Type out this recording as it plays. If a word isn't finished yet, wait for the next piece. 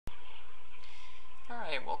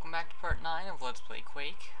Alright, welcome back to part 9 of Let's Play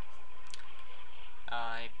Quake.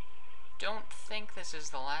 I don't think this is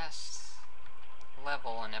the last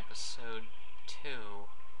level in episode 2,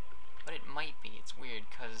 but it might be. It's weird,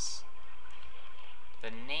 because the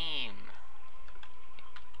name,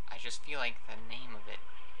 I just feel like the name of it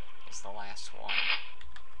is the last one.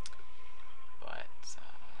 But,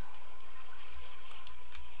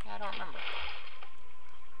 yeah, I don't remember.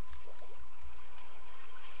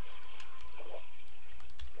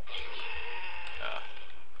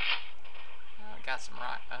 Got some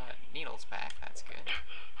needles back, that's good.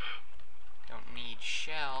 Don't need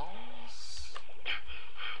shells.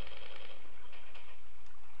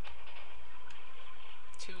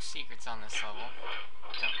 2 secrets on this level.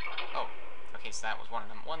 Oh, okay, so that was one of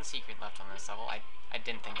them. 1 secret left on this level. I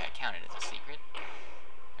didn't think that counted as a secret.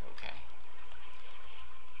 Okay.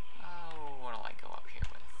 Oh, what'll I go up here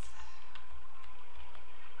with?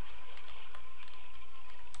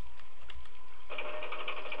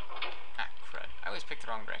 I always pick the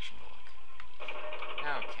wrong direction to look.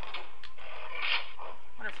 Okay.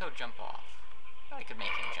 Wonder if he'll jump off. I could make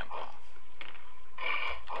him jump off.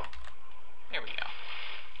 There we go.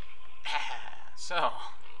 So,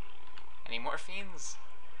 any more fiends?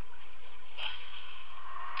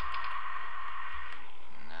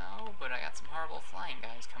 No, but I got some horrible flying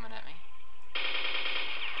guys coming at me.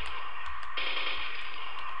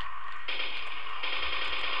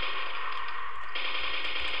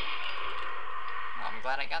 I'm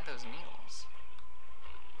glad I got those needles.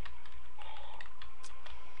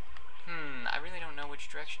 I really don't know which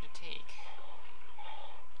direction to take.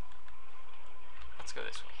 Let's go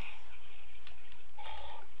this way.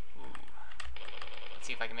 Ooh. Let's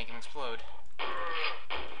see if I can make him explode. Aw.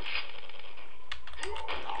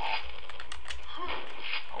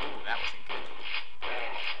 Oh, that wasn't good.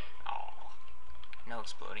 Aw. No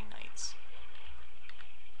exploding knights.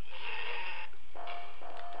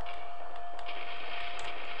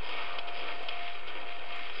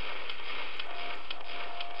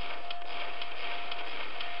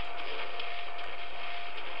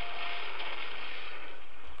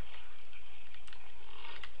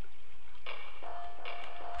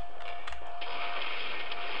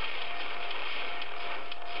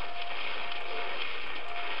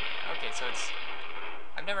 So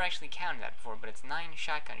I've never actually counted that before, but it's 9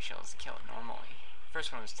 shotgun shells to kill it normally.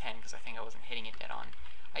 First one was 10 because I think I wasn't hitting it dead on.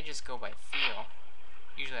 I just go by feel.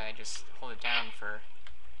 Usually I just hold it down for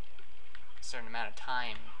a certain amount of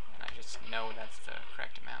time, and I just know that's the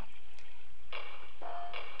correct amount.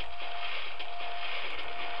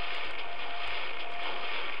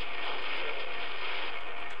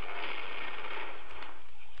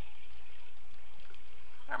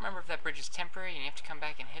 I don't remember if that bridge is temporary and you have to come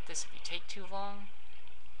back and hit this if you take too long,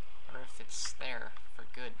 or if it's there for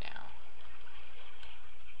good now.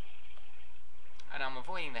 And I'm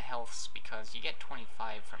avoiding the healths because you get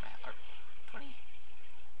 25 from it, or 20?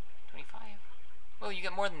 25? Well, you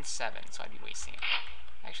get more than 7, so I'd be wasting it.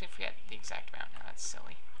 I actually forget the exact amount now, that's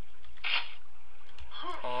silly.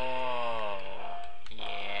 Oh,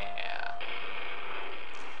 yeah.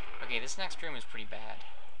 Okay, this next room is pretty bad.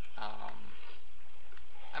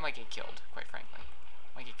 I might get killed, quite frankly.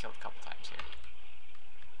 I might get killed a couple times here.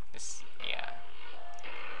 Yeah.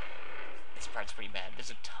 This part's pretty bad. There's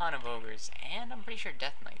a ton of ogres, and I'm pretty sure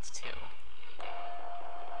death knights, too.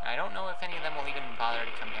 I don't know if any of them will even bother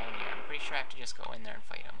to come down here. I'm pretty sure I have to just go in there and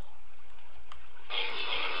fight them.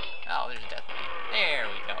 Oh, there's a death knight. There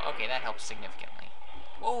we go. Okay, that helps significantly.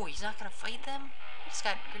 Whoa, he's not gonna fight them? He just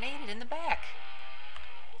got grenaded in the back.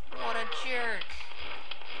 What a jerk.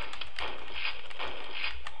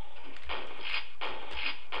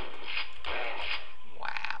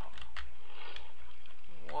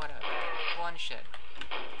 Shit.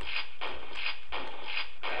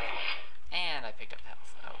 And I picked up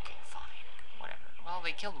health. Okay, fine. Whatever. Well,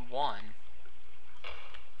 they killed 1.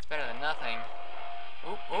 It's better than nothing.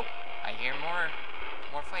 Oop, oop. I hear more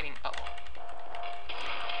fighting. Uh-oh.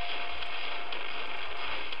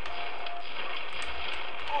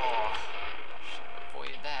 Oh. Should have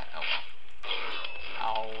avoided that. Oh, well.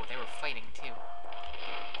 Oh, they were fighting, too.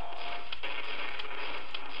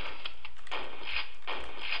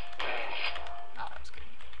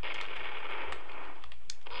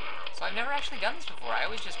 I've never actually done this before. I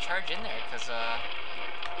always just charge in there because I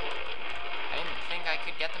didn't think I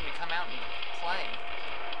could get them to come out and play.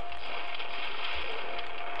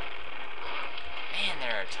 Man,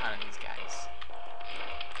 there are a ton of these guys.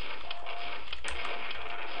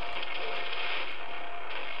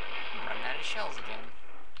 I'm running out of shells again.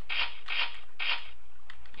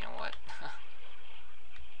 You know what?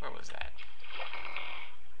 Where was that?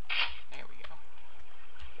 There we go.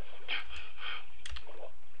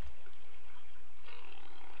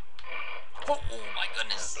 Oh, oh my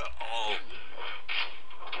goodness! Oh!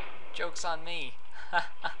 Joke's on me.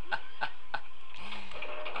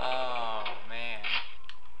 Oh, man.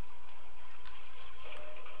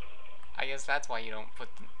 I guess that's why you don't put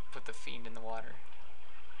the fiend in the water.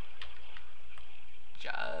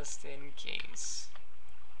 Just in case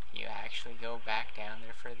you actually go back down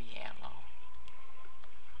there for the ammo.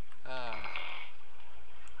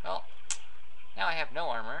 Well, now I have no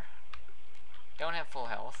armor, don't have full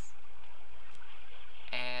health,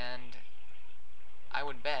 and I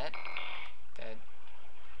would bet that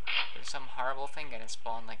there's some horrible thing gonna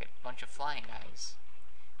spawn, like a bunch of flying guys,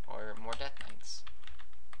 or more Death Knights.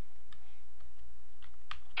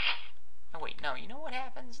 Oh wait, no, you know what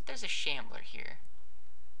happens? There's a Shambler here.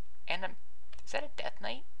 And is that a Death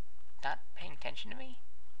Knight? Not paying attention to me?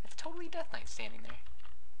 It's totally Death Knight standing there.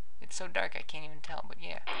 It's so dark I can't even tell, but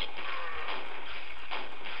yeah.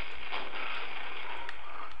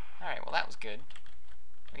 Alright, well that was good.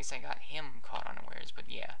 At least I got him caught unawares, but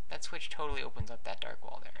yeah, that switch totally opens up that dark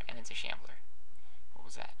wall there, and it's a Shambler. What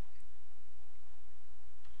was that?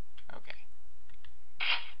 Okay.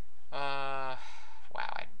 Wow,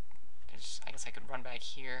 I guess I could run back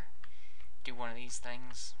here, do one of these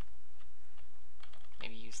things.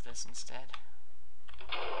 Maybe use this instead.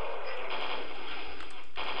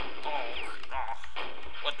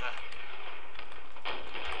 What the?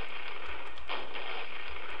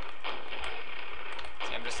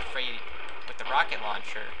 See, I'm just afraid with the rocket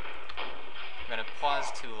launcher, I'm gonna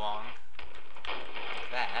pause too long,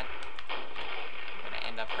 like that. I'm gonna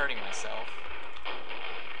end up hurting myself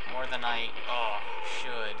more than I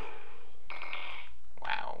should.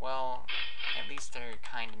 Wow, well, at least they're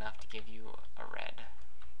kind enough to give you a red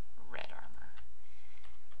armor.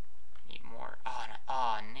 Need more.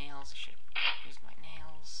 Nails. I should use my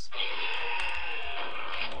nails.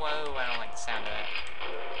 Whoa, I don't like the sound of that.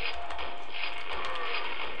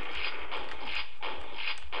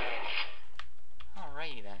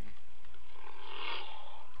 Alrighty then.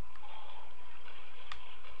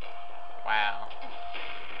 Wow.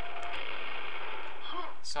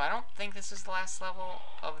 So I don't think this is the last level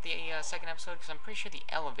of the second episode, because I'm pretty sure the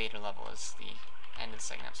elevator level is the end of the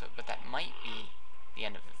second episode, but that might be the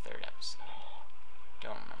end of the third episode.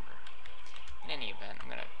 Don't remember. In any event, I'm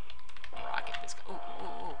gonna rocket this guy. Ooh.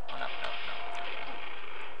 Oh, no. There we go.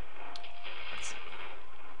 Let's see.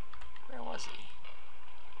 Where was he?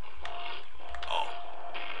 Oh,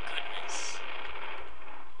 goodness.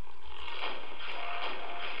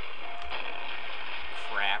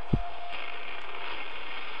 Crap.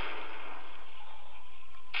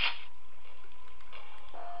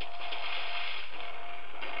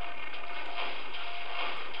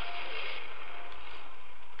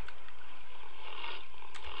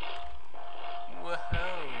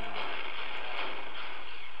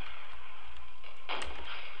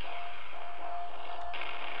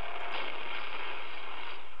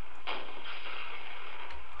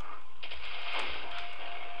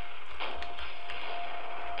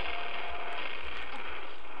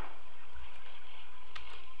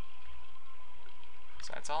 So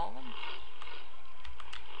that's all of them?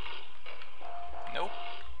 Nope.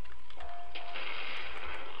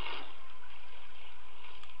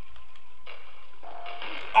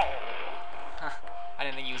 Oh! I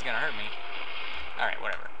didn't think he was gonna hurt me. Alright,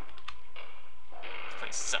 whatever. This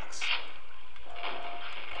place sucks.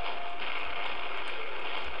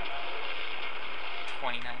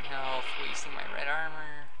 .29 health, wasting my red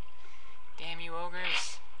armor. Damn you,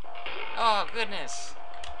 ogres. Oh, goodness.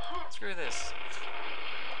 Screw this.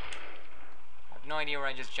 I have no idea where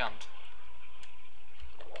I just jumped.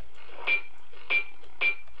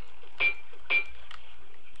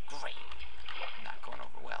 Great. Not going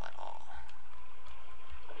over well at all.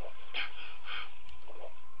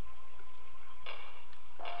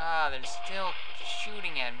 They're still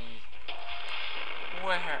shooting at me.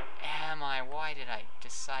 Where am I? Why did I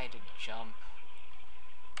decide to jump?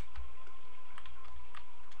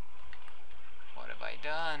 What have I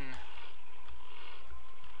done?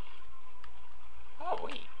 Oh,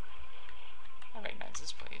 wait. I recognize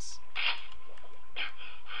this place. There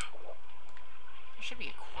should be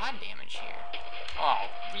a quad damage here. Oh,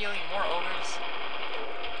 really? More ogres?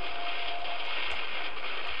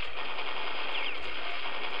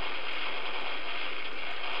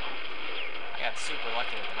 I got super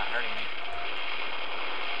lucky that they're not hurting me.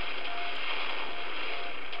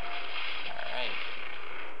 Alright.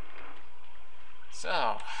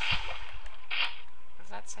 So, what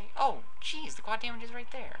does that say? Oh, jeez, the quad damage is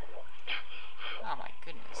right there. Oh my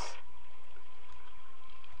goodness.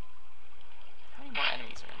 How many more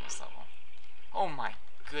enemies are in this level? Oh my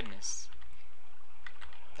goodness.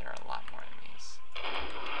 There are a lot more enemies.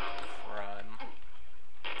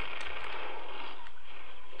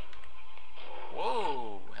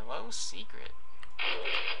 so secret.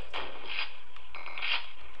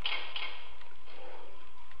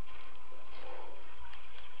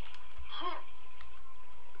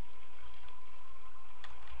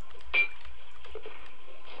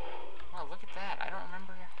 Oh, look at that. I don't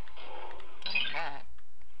remember getting that.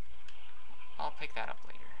 I'll pick that up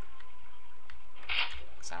later.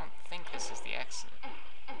 Because I don't think this is the exit.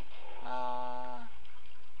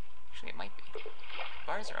 Actually, it might be.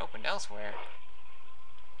 Bars are opened elsewhere.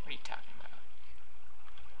 What are you talking about?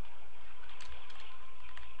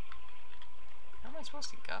 Where am I supposed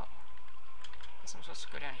to go? Guess I'm supposed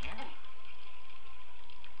to go down here?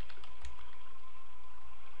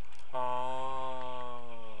 Oh.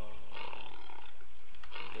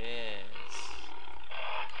 This.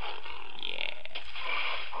 Yeah.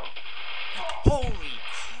 Holy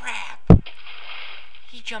crap!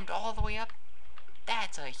 He jumped all the way up.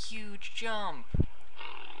 That's a huge jump.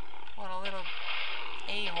 What a little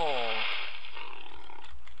a-hole.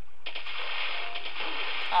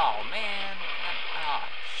 Oh, man. Oh,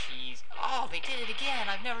 jeez. Oh, they did it again.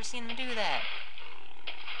 I've never seen them do that.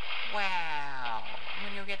 Wow. I'm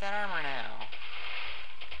gonna go get that armor now.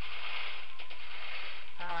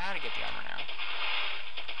 I don't know how to get the armor now.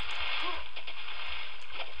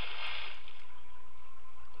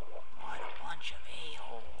 What a bunch of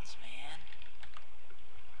a-holes, man.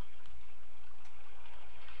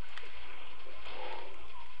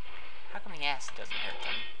 How come the acid doesn't hurt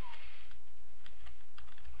them?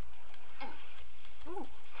 Ooh.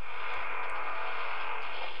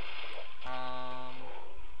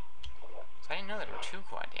 So I didn't know there were 2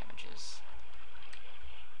 quad damages.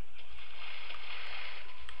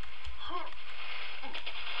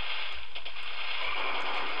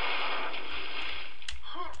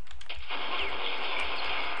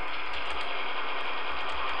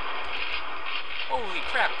 Holy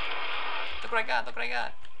crap! Look what I got, look what I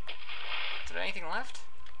got. Is there anything left?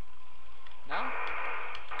 No?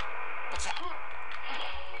 What's that?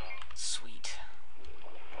 Sweet.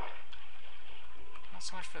 Not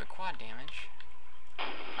so much for the quad damage.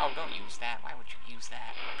 Oh, don't use that. Why would you use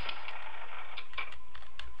that?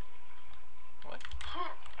 What?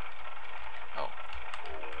 Oh.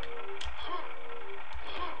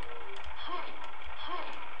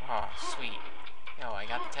 Oh, sweet. Yo, I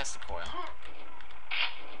got the Tesla coil.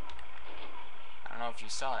 I don't know if you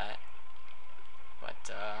saw that, but,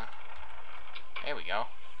 there we go.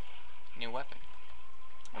 New weapon.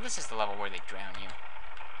 Well, this is the level where they drown you.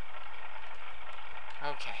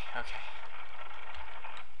 Okay, okay.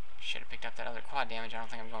 Should have picked up that other quad damage. I don't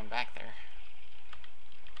think I'm going back there.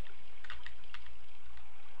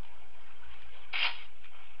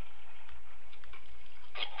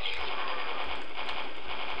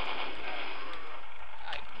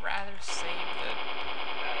 I'd rather save the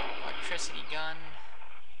electricity gun.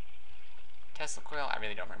 Tesla coil, I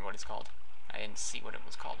really don't remember what it's called. I didn't see what it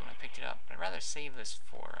was called when I picked it up. But I'd rather save this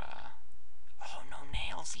for, oh, no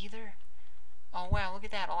nails either? Oh, wow, look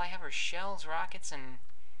at that. All I have are shells, rockets, and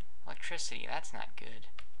electricity. That's not good.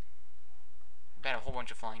 I bet a whole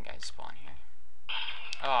bunch of flying guys spawn here.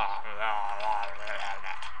 Oh.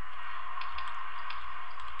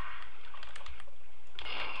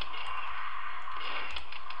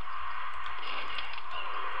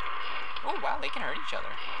 Oh, wow, they can hurt each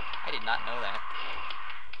other. I did not know that.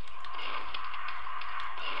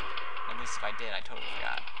 At least if I did, I totally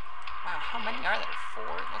forgot. Wow, how many are there? 4,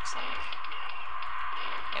 it looks like?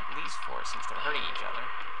 At least 4, since they're hurting each other.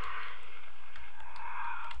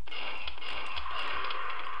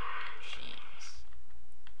 Jeez.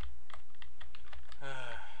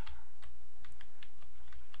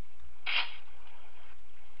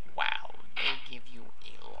 Wow, they give you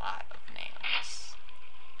a lot of nails.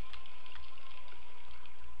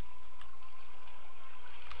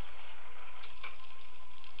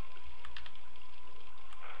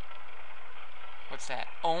 What's that?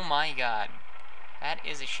 Oh my god. That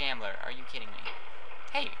is a shambler. Are you kidding me?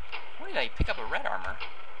 Hey, where did I pick up a red armor?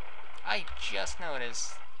 I just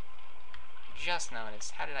noticed. Just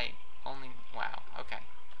noticed. How did I only... Wow, okay.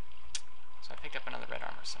 So I picked up another red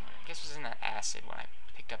armor somewhere. I guess it was in that acid when I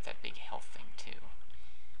picked up that big health thing, too.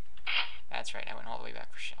 That's right, I went all the way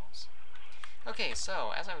back for shells. Okay,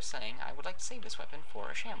 so, as I was saying, I would like to save this weapon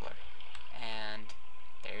for a shambler. And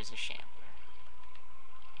there's a shambler.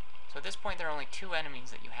 So at this point, there are only 2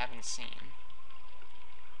 enemies that you haven't seen.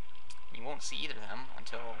 You won't see either of them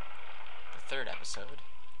until the 3rd episode,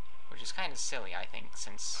 which is kind of silly, I think,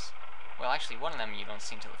 since... Well, actually, one of them you don't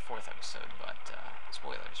see until the 4th episode, but,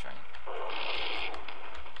 spoilers, right?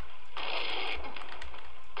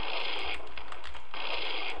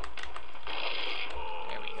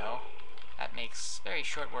 There we go. That makes very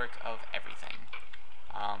short work of everything.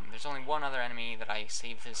 There's only one other enemy that I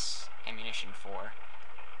saved this ammunition for.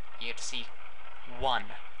 You get to see one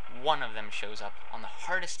of them shows up on the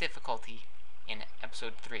hardest difficulty in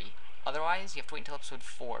episode 3. Otherwise, you have to wait until episode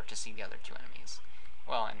 4 to see the other two enemies.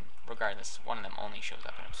 Well, and regardless, one of them only shows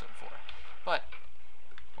up in episode 4. But,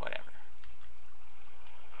 whatever.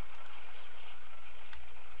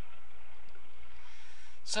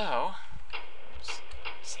 So, just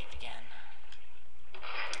saved again.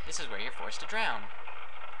 This is where you're forced to drown.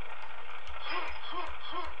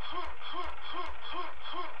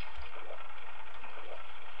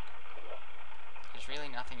 There's really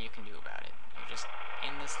nothing you can do about it. You're just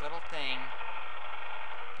in this little thing,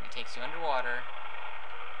 and it takes you underwater.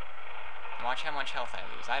 And watch how much health I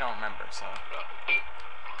lose. I don't remember, so...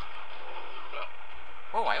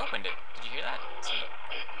 Whoa, I opened it. Did you hear that? Sweet.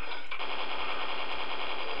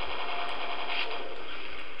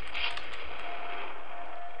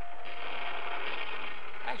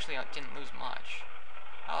 Actually, I didn't lose much.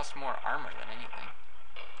 I lost more armor than anything,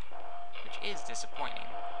 which is disappointing,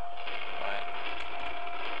 but...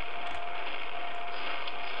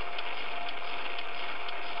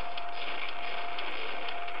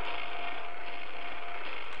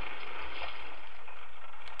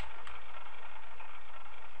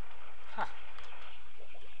 Huh.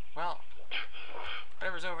 Well,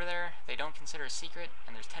 whatever's over there, they don't consider a secret,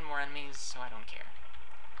 and there's 10 more enemies, so I don't care.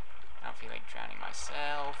 I don't feel like drowning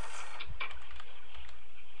myself.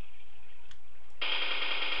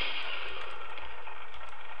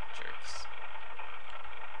 Jerks.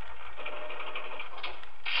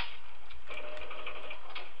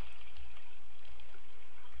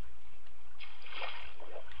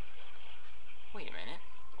 Wait a minute.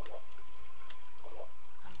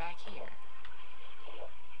 I'm back here.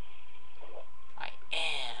 I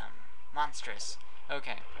am monstrous.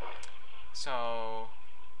 Okay. So...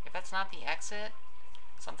 if that's not the exit,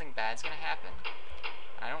 something bad's gonna happen.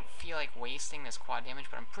 I don't feel like wasting this quad damage,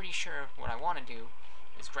 but I'm pretty sure what I want to do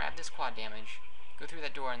is grab this quad damage, go through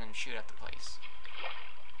that door, and then shoot at the place.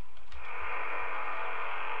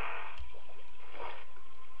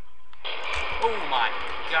 Oh my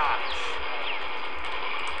gosh!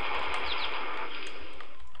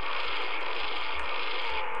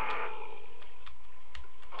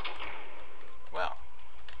 Well,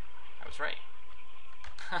 I was right.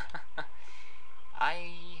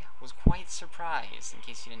 I was quite surprised, in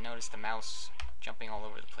case you didn't notice the mouse jumping all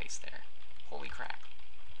over the place there. Holy crap.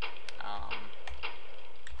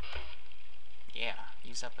 Yeah,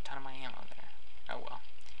 used up a ton of my ammo there. Oh well.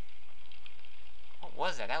 What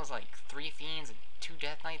was that? That was like 3 fiends, 2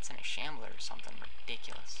 death knights, and a shambler or something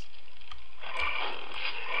ridiculous.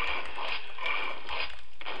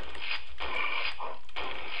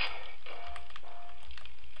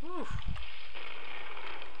 Whew.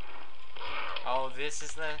 Oh, this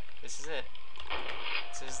is it. This is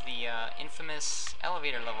the infamous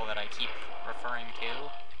elevator level that I keep referring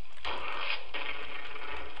to.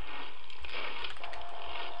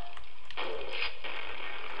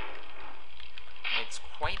 It's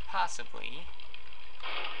quite possibly...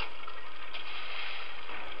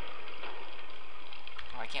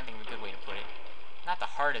 oh, I can't think of a good way to put it. Not the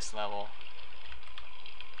hardest level.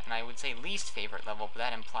 And I would say least favorite level, but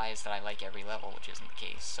that implies that I like every level, which isn't the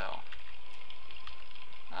case, so...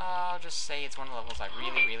 I'll just say it's one of the levels I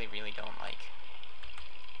really, really, really don't like.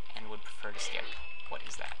 And would prefer to skip. What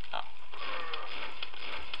is that? Oh.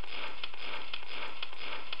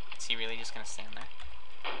 Is he really just gonna stand there?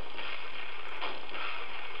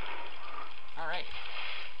 Alright.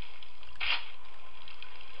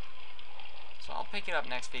 So I'll pick it up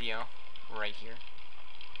next video, right here.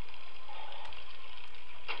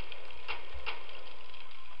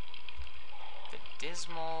 The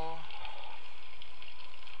dismal...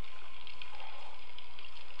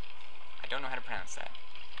 I don't know how to pronounce that.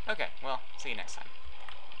 Okay, well, see you next time.